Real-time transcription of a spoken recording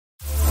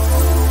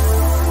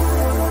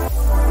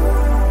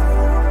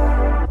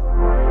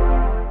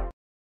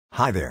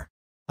Hi there.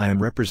 I am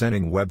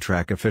representing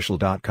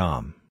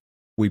WebTrackOfficial.com.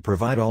 We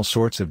provide all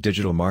sorts of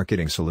digital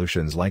marketing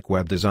solutions like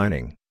web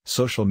designing,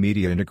 social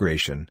media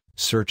integration,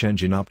 search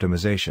engine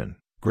optimization,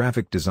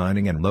 graphic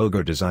designing and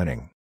logo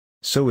designing.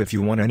 So if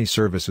you want any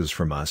services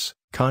from us,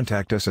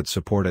 contact us at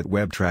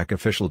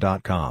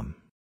support@WebTrackOfficial.com.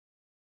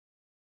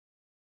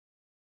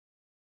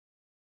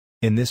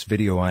 In this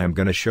video I am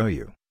going to show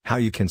you how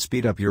you can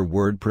speed up your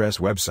WordPress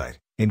website,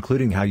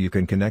 including how you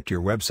can connect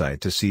your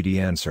website to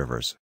CDN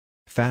servers.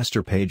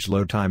 Faster page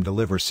load time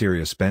delivers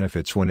serious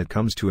benefits when it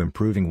comes to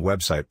improving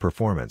website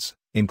performance,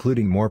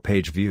 including more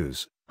page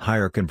views,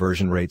 higher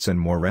conversion rates and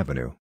more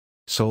revenue.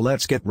 So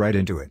let's get right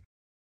into it.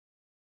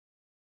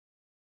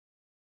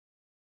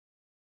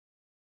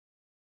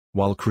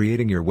 While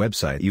creating your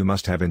website you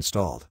must have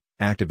installed,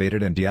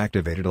 activated and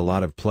deactivated a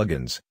lot of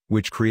plugins,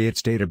 which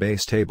creates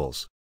database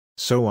tables.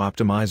 So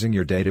optimizing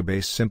your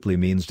database simply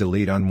means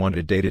delete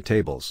unwanted data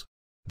tables.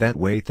 That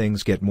way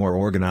things get more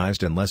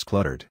organized and less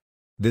cluttered.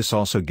 This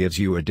also gives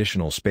you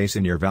additional space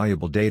in your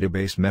valuable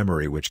database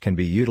memory which can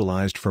be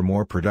utilized for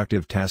more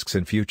productive tasks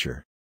in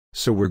future.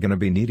 So we're going to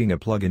be needing a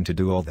plugin to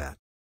do all that.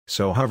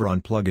 So hover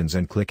on Plugins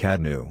and click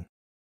Add New.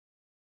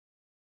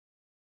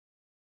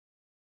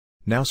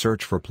 Now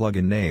search for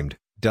plugin named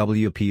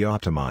WP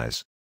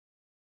Optimize.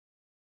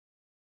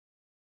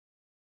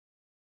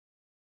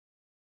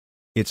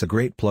 It's a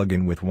great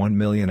plugin with 1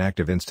 million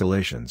active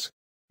installations.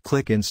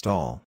 Click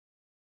Install.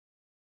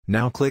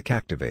 Now click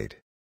Activate.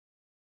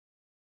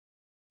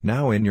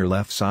 Now in your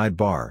left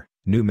sidebar,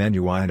 new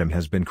menu item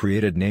has been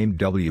created named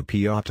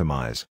WP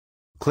Optimize.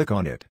 Click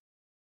on it.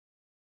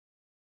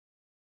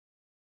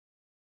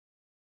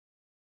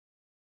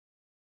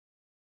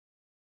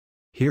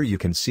 Here you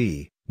can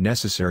see,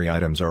 necessary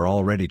items are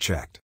already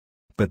checked.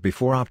 But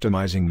before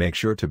optimizing, make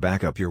sure to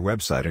back up your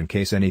website in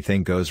case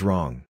anything goes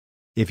wrong.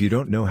 If you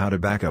don't know how to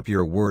back up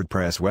your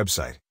WordPress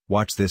website,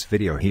 watch this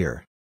video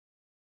here.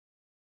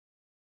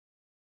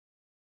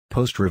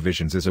 Post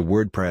revisions is a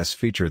WordPress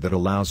feature that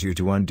allows you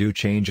to undo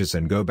changes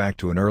and go back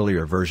to an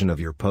earlier version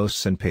of your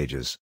posts and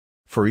pages.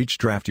 For each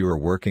draft you are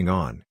working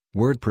on,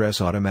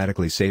 WordPress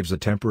automatically saves a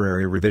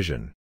temporary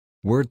revision.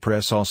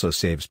 WordPress also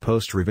saves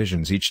post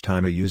revisions each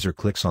time a user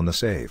clicks on the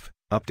Save,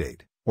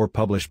 Update, or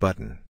Publish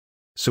button.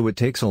 So it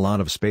takes a lot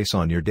of space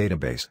on your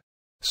database.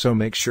 So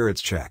make sure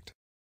it's checked.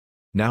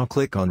 Now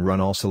click on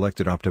Run All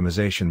Selected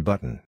Optimization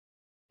button.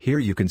 Here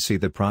you can see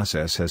the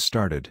process has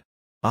started.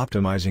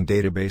 Optimizing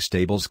database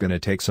tables gonna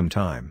take some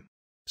time.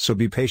 So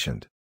be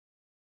patient.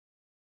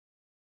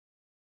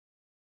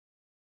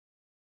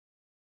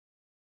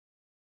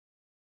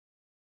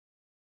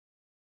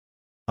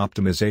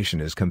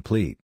 Optimization is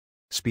complete.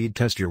 Speed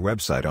test your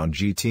website on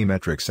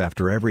GTmetrix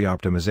after every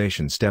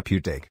optimization step you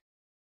take.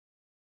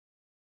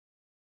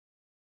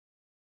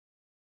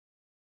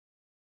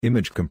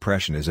 Image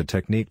compression is a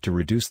technique to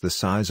reduce the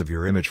size of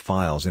your image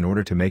files in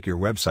order to make your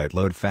website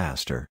load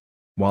faster.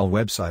 While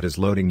website is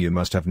loading you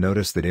must have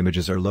noticed that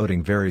images are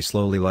loading very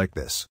slowly like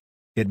this.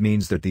 It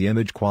means that the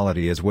image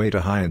quality is way too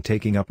high and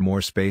taking up more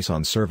space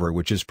on server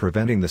which is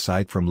preventing the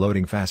site from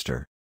loading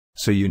faster.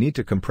 So you need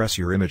to compress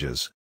your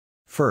images.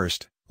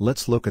 First,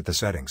 let's look at the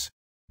settings.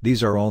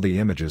 These are all the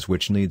images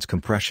which needs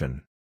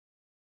compression.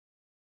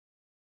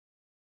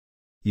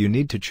 You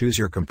need to choose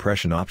your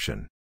compression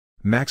option.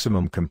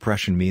 Maximum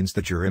compression means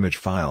that your image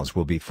files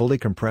will be fully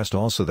compressed,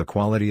 also the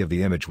quality of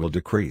the image will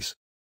decrease.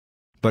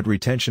 But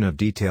retention of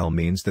detail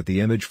means that the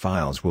image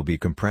files will be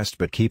compressed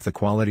but keep the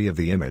quality of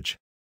the image.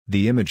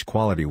 The image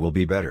quality will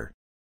be better.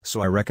 So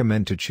I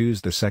recommend to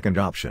choose the second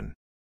option.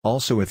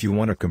 Also, if you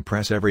want to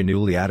compress every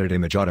newly added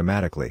image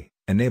automatically,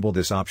 enable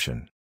this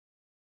option.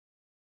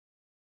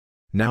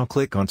 Now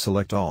click on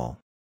Select All.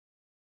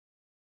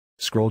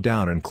 Scroll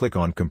down and click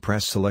on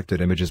Compress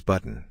Selected Images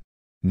button.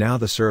 Now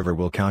the server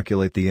will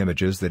calculate the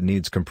images that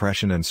needs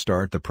compression and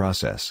start the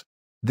process.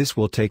 This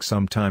will take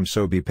some time,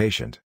 so be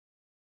patient.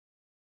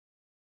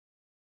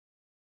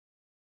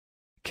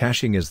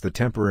 Caching is the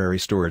temporary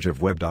storage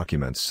of web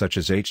documents such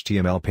as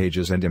HTML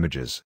pages and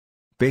images.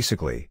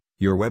 Basically,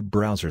 your web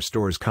browser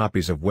stores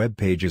copies of web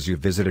pages you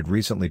visited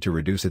recently to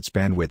reduce its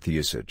bandwidth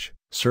usage,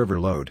 server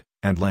load,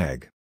 and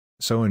lag.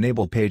 So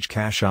enable Page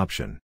Cache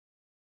option.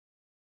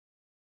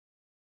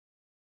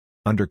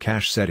 Under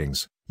Cache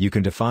Settings, you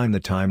can define the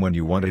time when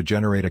you want to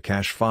generate a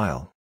cache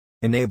file.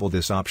 Enable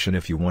this option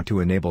if you want to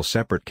enable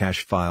separate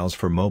cache files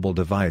for mobile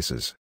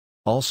devices.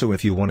 Also,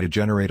 if you want to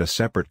generate a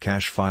separate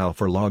cache file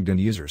for logged-in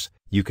users,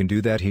 you can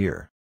do that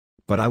here.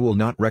 But I will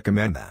not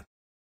recommend that.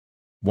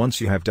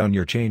 Once you have done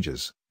your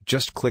changes,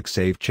 just click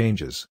Save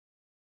Changes.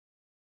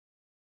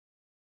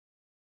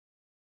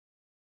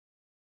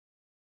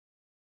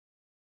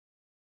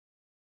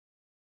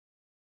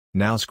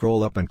 Now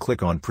scroll up and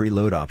click on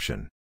Preload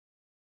option.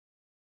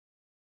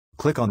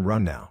 Click on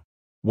Run Now.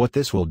 What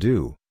this will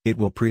do, it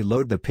will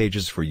preload the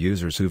pages for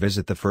users who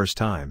visit the first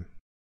time.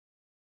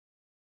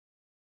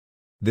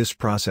 This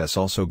process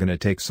also gonna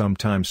take some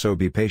time, so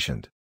be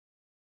patient.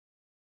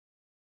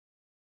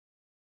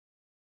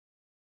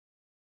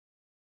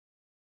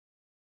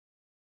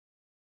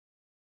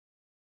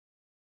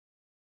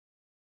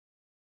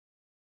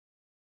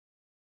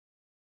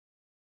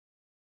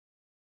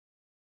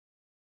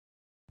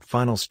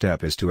 Final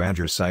step is to add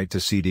your site to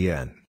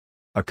CDN.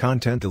 A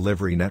Content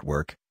Delivery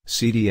Network,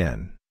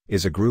 CDN,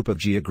 is a group of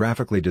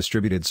geographically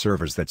distributed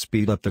servers that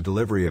speed up the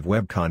delivery of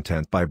web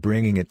content by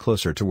bringing it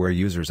closer to where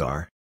users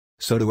are.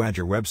 So to add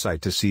your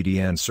website to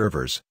CDN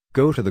servers,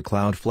 go to the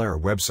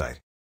Cloudflare website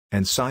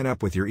and sign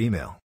up with your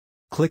email.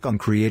 Click on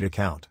Create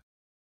Account.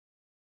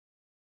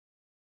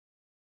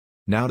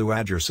 Now to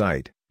add your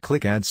site,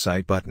 click Add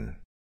Site button.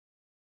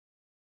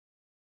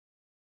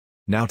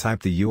 Now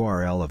type the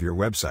URL of your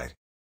website.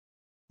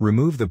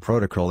 Remove the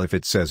protocol if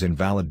it says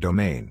invalid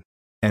domain,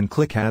 and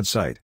click Add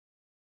Site.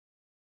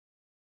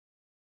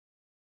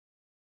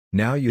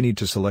 Now you need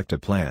to select a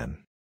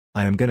plan.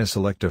 I am gonna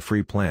select a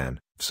free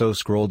plan, so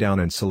scroll down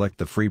and select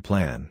the free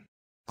plan.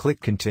 Click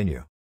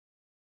Continue.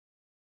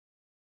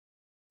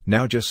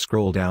 Now just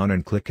scroll down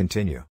and click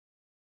Continue.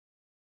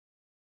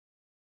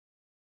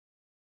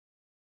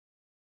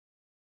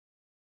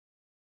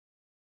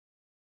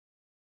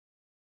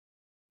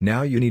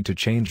 Now you need to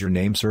change your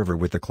name server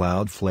with the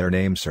Cloudflare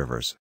name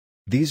servers.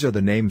 These are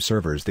the name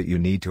servers that you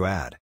need to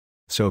add.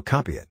 So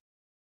copy it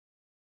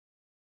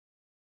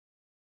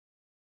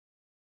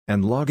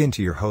and log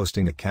into your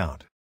hosting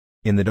account.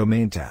 In the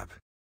Domain tab,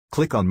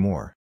 click on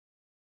More.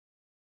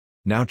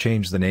 Now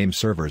change the name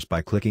servers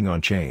by clicking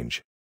on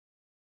Change.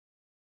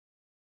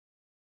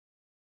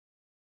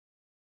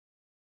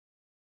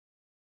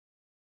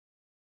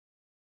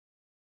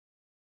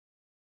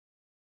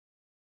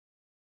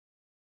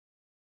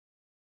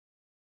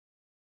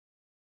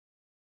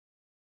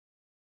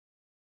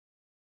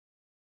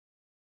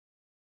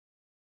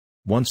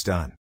 Once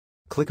done,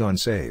 click on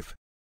Save.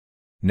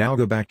 Now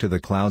go back to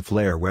the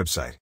Cloudflare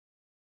website.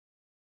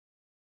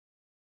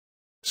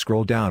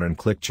 Scroll down and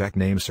click Check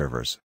Name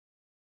Servers.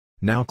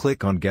 Now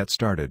click on Get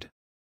Started.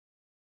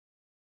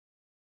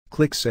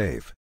 Click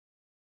Save.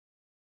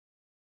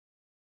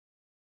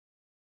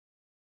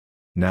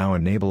 Now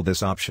enable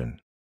this option.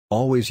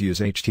 Always use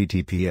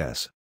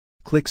HTTPS.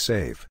 Click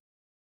Save.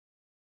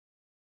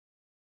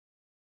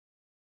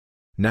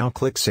 Now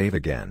click Save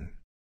again.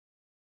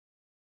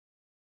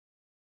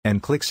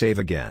 And click Save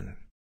again.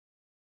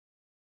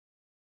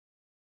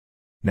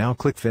 Now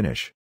click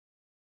Finish.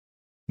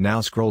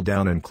 Now scroll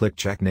down and click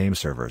Check Name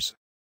Servers.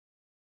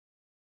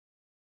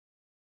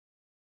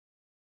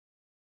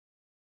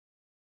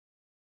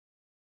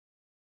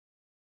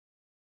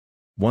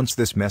 Once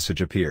this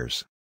message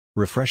appears,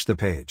 refresh the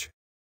page.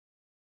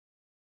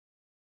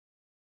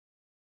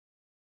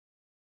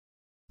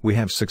 We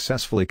have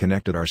successfully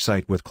connected our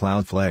site with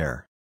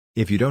Cloudflare.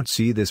 If you don't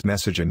see this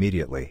message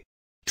immediately,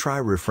 try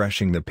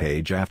refreshing the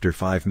page after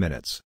 5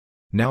 minutes.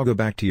 Now go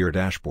back to your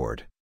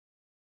dashboard.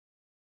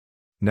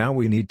 Now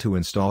we need to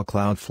install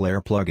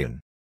Cloudflare plugin.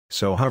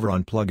 So hover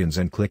on Plugins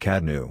and click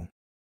Add New.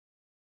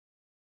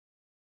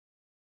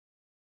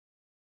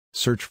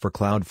 Search for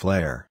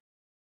Cloudflare.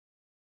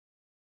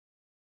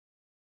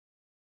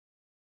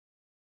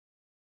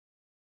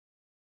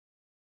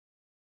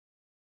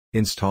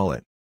 Install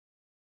it.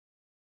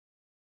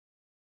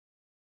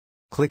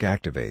 Click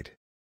Activate.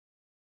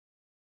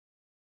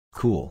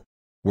 Cool.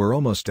 We're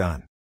almost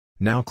done.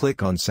 Now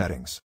click on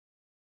Settings.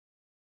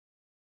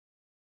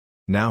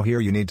 Now here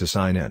you need to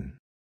sign in.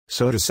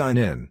 So to sign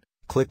in,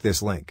 click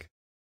this link.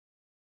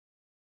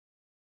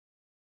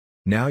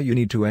 Now you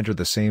need to enter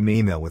the same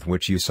email with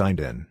which you signed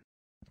in.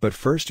 But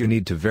first you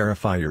need to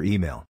verify your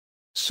email.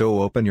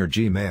 So open your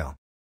Gmail.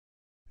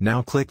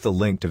 Now click the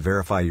link to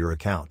verify your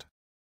account.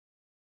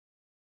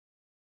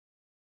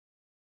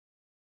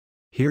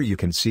 Here you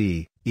can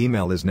see,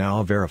 email is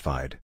now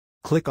verified.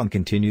 Click on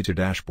Continue to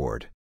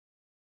Dashboard.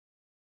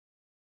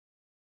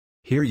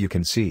 Here you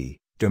can see,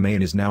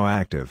 domain is now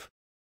active.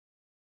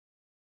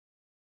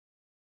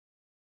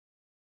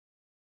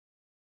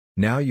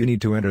 Now you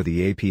need to enter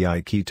the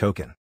API key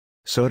token.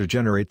 So to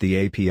generate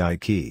the API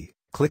key,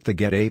 click the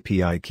Get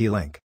API Key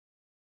link.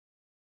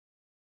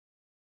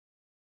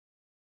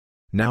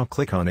 Now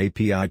click on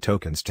API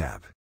Tokens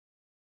tab.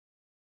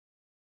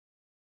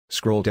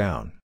 Scroll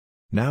down.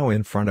 Now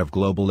in front of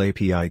Global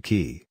API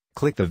Key,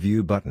 click the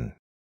View button.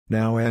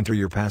 Now enter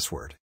your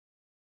password.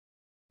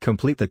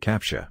 Complete the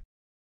CAPTCHA.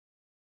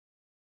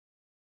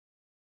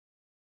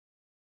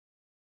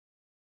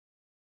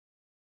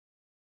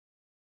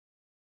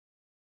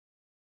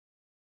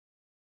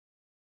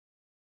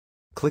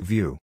 Click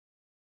View.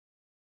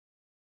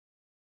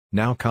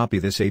 Now copy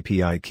this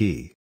API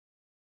key.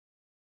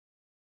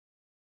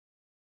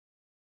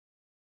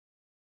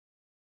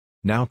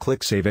 Now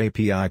click Save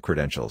API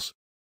Credentials.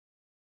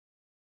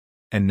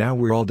 And now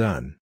we're all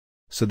done.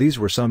 So these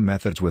were some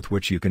methods with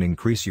which you can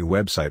increase your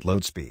website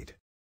load speed.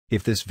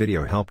 If this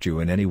video helped you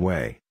in any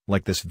way,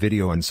 like this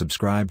video and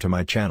subscribe to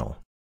my channel.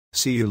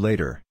 See you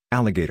later,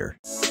 alligator.